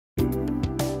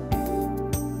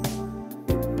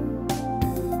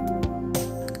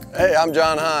Hey, I'm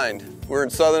John Hinde. We're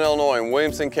in Southern Illinois in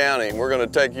Williamson County. We're gonna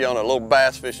take you on a little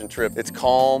bass fishing trip. It's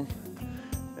calm,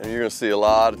 and you're gonna see a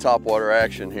lot of topwater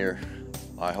action here,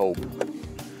 I hope.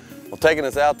 Well, taking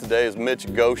us out today is Mitch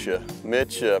and Gosha.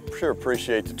 Mitch, sure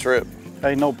appreciate the trip.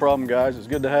 Hey, no problem, guys. It's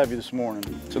good to have you this morning.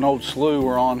 It's an old slough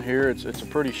we're on here. It's a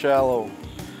pretty shallow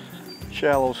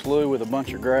slough with a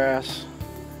bunch of grass.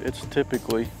 It's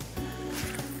typically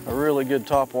a really good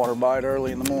topwater bite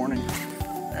early in the morning.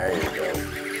 There you go.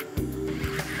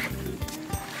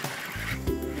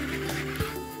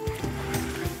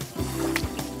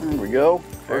 There we go.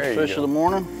 First fish of the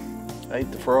morning.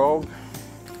 Ate the frog.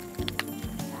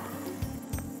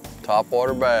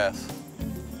 Topwater bass.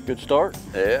 Good start?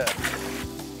 Yeah.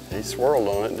 He swirled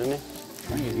on it, didn't he? I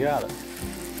think he's got it.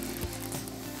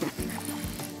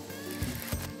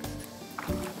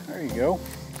 There you go.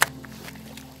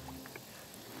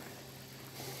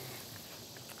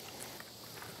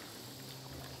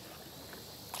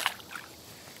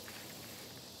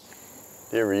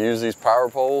 You ever use these power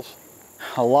poles?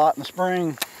 A lot in the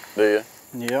spring. Do you?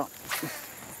 Yep.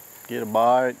 Get a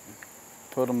bite,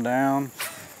 put them down,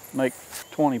 make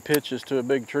 20 pitches to a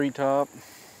big treetop.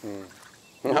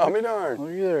 I'll be darned.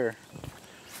 Look there.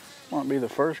 Might be the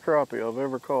first crappie I've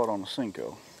ever caught on a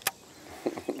Cinco.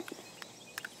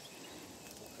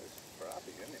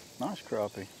 Nice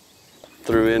crappie.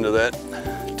 Threw into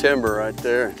that timber right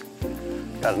there.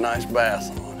 Got a nice bass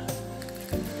on it.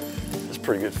 That's a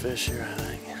pretty good fish here, I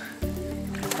think.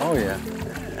 Oh yeah.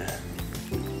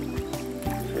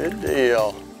 Good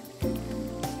deal.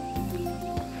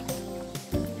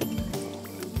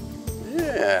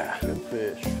 Yeah. Good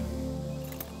fish.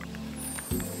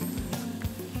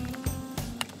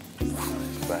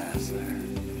 Nice bass there.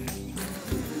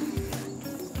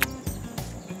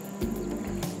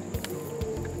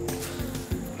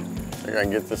 Think I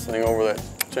can get this thing over that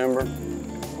timber?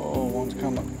 Oh, one's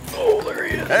coming. Oh, there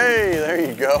he is. Hey, there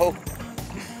you go.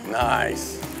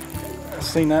 Nice. I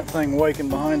seen that thing waking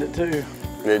behind it too.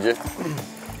 Did you?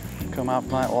 Come out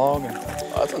from that log and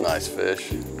Oh, that's a nice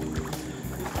fish. a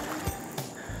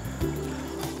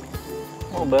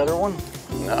little better one.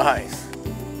 Nice.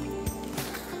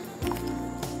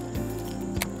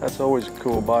 That's always a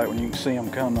cool bite when you can see them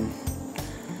coming.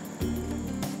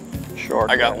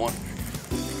 Shark. I got bite. one.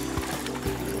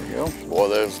 There you go. Boy,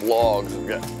 those logs have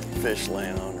got fish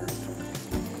laying on her.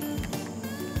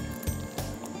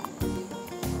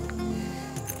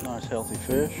 Nice healthy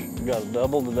fish. We got a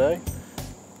double today.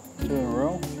 2 in a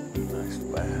row. Nice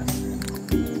bass.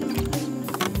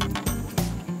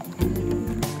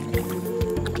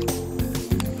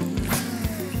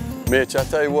 Mitch, I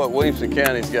tell you what, Williamson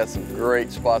County's got some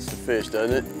great spots to fish,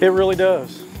 doesn't it? It really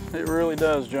does. It really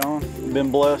does, John.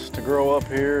 Been blessed to grow up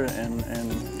here and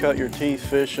cut your teeth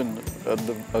fishing a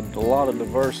lot of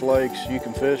diverse lakes you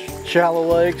can fish. Shallow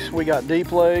lakes, we got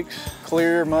deep lakes,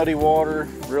 clear, muddy water.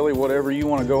 Really, whatever you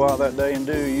want to go out that day and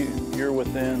do, you're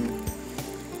within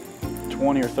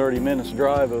 20 or 30 minutes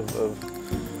drive of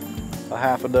a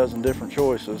half a dozen different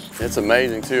choices. It's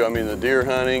amazing too. I mean, the deer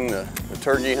hunting, the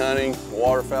turkey hunting,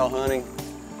 waterfowl hunting.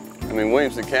 I mean,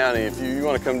 Williamson County, if you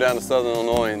want to come down to Southern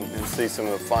Illinois and see some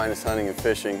of the finest hunting and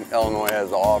fishing Illinois has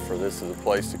to offer, this is a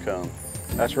place to come.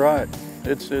 That's right.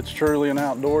 It's truly an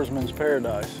outdoorsman's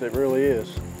paradise. It really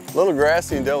is. Little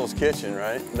Grassy and Devil's Kitchen,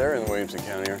 right? They're in Williamson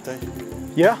County, aren't they?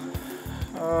 Yeah,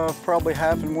 probably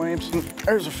half in Williamson.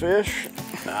 There's a fish.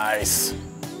 Nice.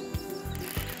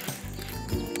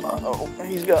 Uh-oh,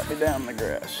 he's got me down in the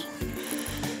grass.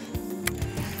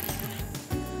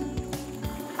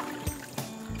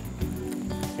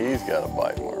 He's got a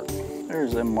bite mark.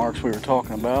 There's them marks we were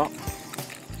talking about.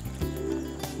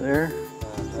 There.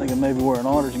 Thinking maybe where an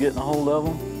otter's getting a hold of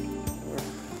them.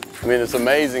 I mean, it's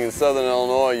amazing in Southern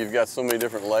Illinois, you've got so many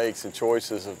different lakes and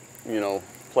choices of,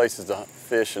 places to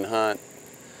fish and hunt.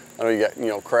 I know you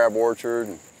got, Crab Orchard,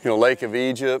 and, Lake of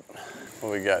Egypt.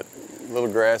 Well, we got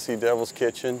Little Grassy, Devil's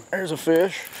Kitchen. There's a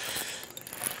fish.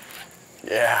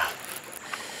 Yeah.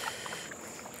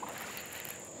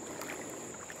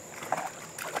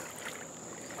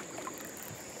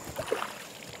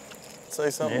 Say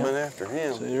something went after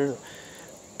him. See, there's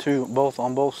two, both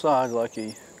on both sides, like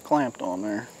he clamped on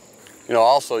there.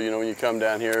 Also, when you come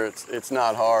down here, it's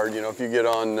not hard. If you get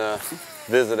on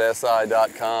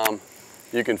visitsi.com,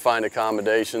 you can find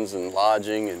accommodations and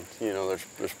lodging, and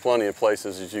there's plenty of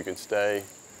places that you can stay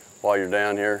while you're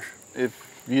down here. If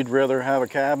you'd rather have a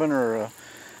cabin or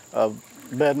a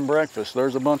bed and breakfast,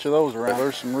 there's a bunch of those around.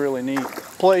 There's some really neat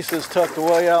places tucked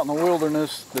away out in the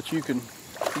wilderness that you can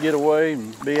get away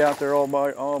and be out there all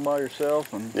by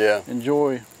yourself and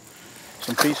enjoy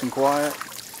some peace and quiet.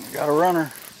 Got a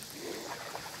runner.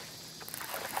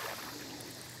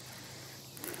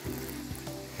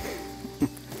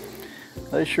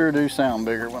 They sure do sound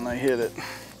bigger when they hit it.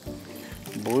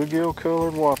 Bluegill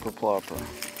colored whopper plopper.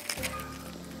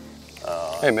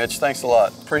 Hey Mitch, thanks a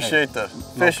lot. Appreciate the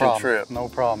fishing trip. No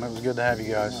problem. It was good to have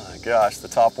you guys. Oh my gosh, the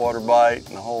topwater bite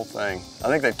and the whole thing. I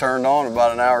think they turned on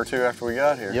about an hour or two after we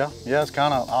got here. Yeah, it's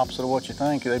kind of opposite of what you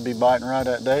think. They'd be biting right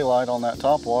at daylight on that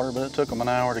topwater, but it took them an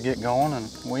hour to get going, and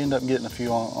we ended up getting a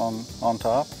few on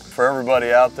top. For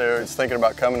everybody out there that's thinking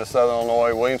about coming to Southern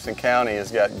Illinois, Williamson County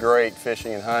has got great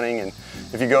fishing and hunting. And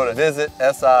if you go to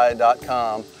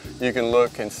visitsi.com, you can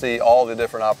look and see all the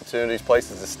different opportunities,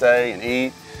 places to stay and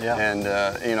eat. Yeah. And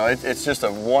you know, it's just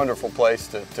a wonderful place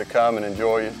to come and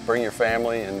enjoy, bring your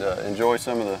family and enjoy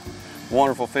some of the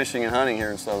wonderful fishing and hunting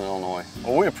here in Southern Illinois.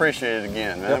 Well, we appreciate it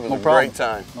again, man. Yep, It was a great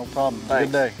time. No problem.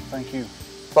 Thanks. Good day. Thank you.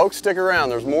 Folks, stick around.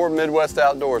 There's more Midwest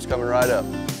Outdoors coming right up.